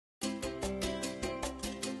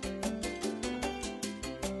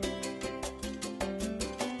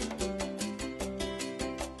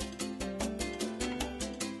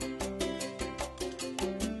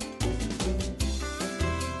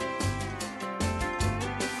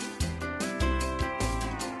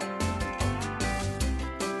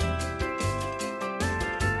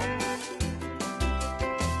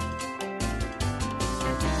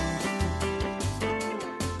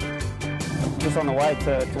just on the way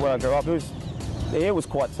to where I grew up. It was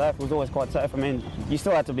quite safe. It was always quite safe. I mean, you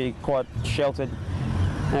still had to be quite sheltered.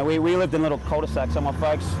 You know, we lived in little cul-de-sacs, so my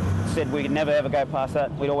folks said we could never ever go past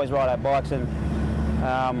that. We'd always ride our bikes, and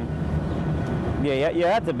you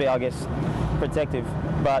had to be, I guess, protective,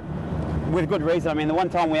 but with good reason. I mean, the one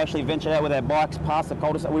time we actually ventured out with our bikes past the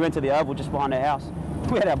cul-de-sac, we went to the oval just behind our house.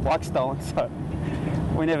 We had our bikes stolen, so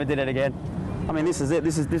we never did it again. I mean, this is it.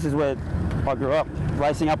 This is where I grew up,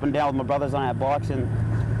 racing up and down with my brothers on our bikes, and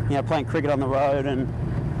playing cricket on the road, and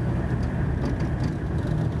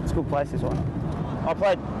it's a good place, this one. I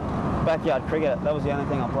played backyard cricket. That was the only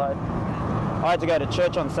thing I played. I had to go to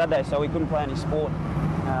church on Saturday, so we couldn't play any sport.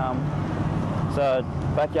 So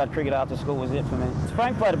backyard cricket after school was it for me.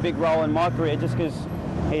 Frank played a big role in my career just because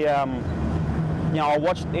he,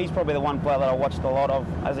 he's probably the one player that I watched a lot of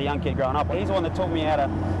as a young kid growing up. He's the one that taught me how to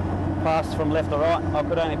pass from left to right. I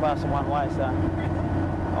could only pass in one way, so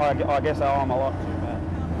I guess I owe him a lot.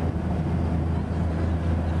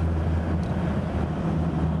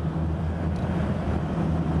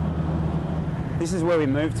 This is where we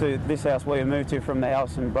moved to, this house where we moved to from the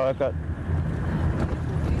house in Broker.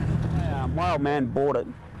 My old man bought it,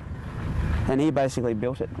 and he basically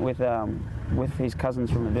built it with his cousins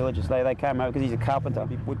from the villages. They came over because he's a carpenter.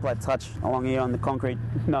 We played touch along here on the concrete,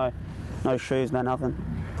 no shoes, no nothing.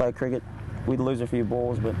 Play cricket. We'd lose a few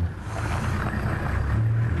balls, but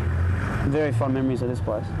very fond memories of this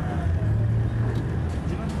place.